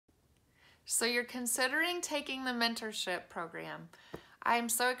So you're considering taking the mentorship program. I'm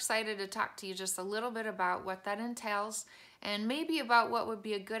so excited to talk to you just a little bit about what that entails and maybe about what would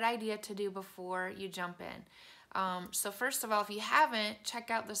be a good idea to do before you jump in. So first of all, if you haven't, check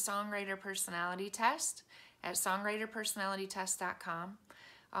out the Songwriter Personality Test at songwriterpersonalitytest.com.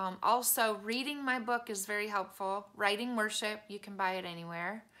 Also, reading my book is very helpful. Writing Worship, you can buy it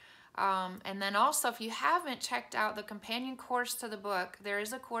anywhere. And then also, if you haven't checked out the companion course to the book, there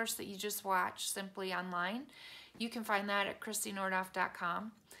is a course that you just watched simply online. You can find that at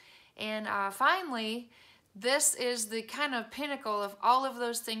KrissyNordhoff.com. And finally, this is the kind of pinnacle of all of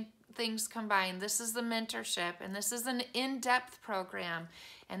those things combined. This is the mentorship, and this is an in-depth program,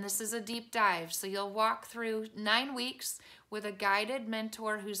 and this is a deep dive. So you'll walk through 9 weeks with a guided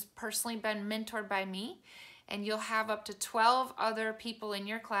mentor who's personally been mentored by me, and you'll have up to 12 other people in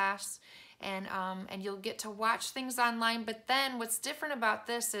your class, and you'll get to watch things online. But then what's different about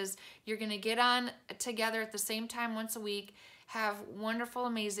this is you're going to get on together at the same time once a week, have wonderful,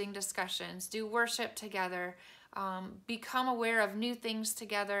 amazing discussions, do worship together, become aware of new things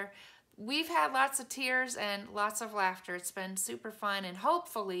together. We've had lots of tears and lots of laughter. It's been super fun, and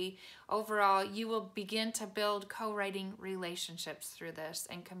hopefully overall you will begin to build co-writing relationships through this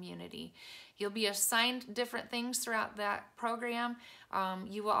and community. You'll be assigned different things throughout that program.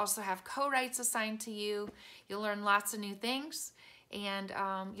 You will also have co-writes assigned to you. You'll learn lots of new things, and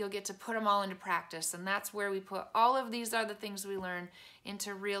you'll get to put them all into practice. And that's where we put all of these other things we learn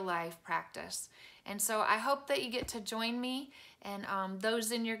into real life practice. And so I hope that you get to join me and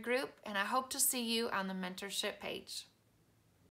those in your group, and I hope to see you on the mentorship page.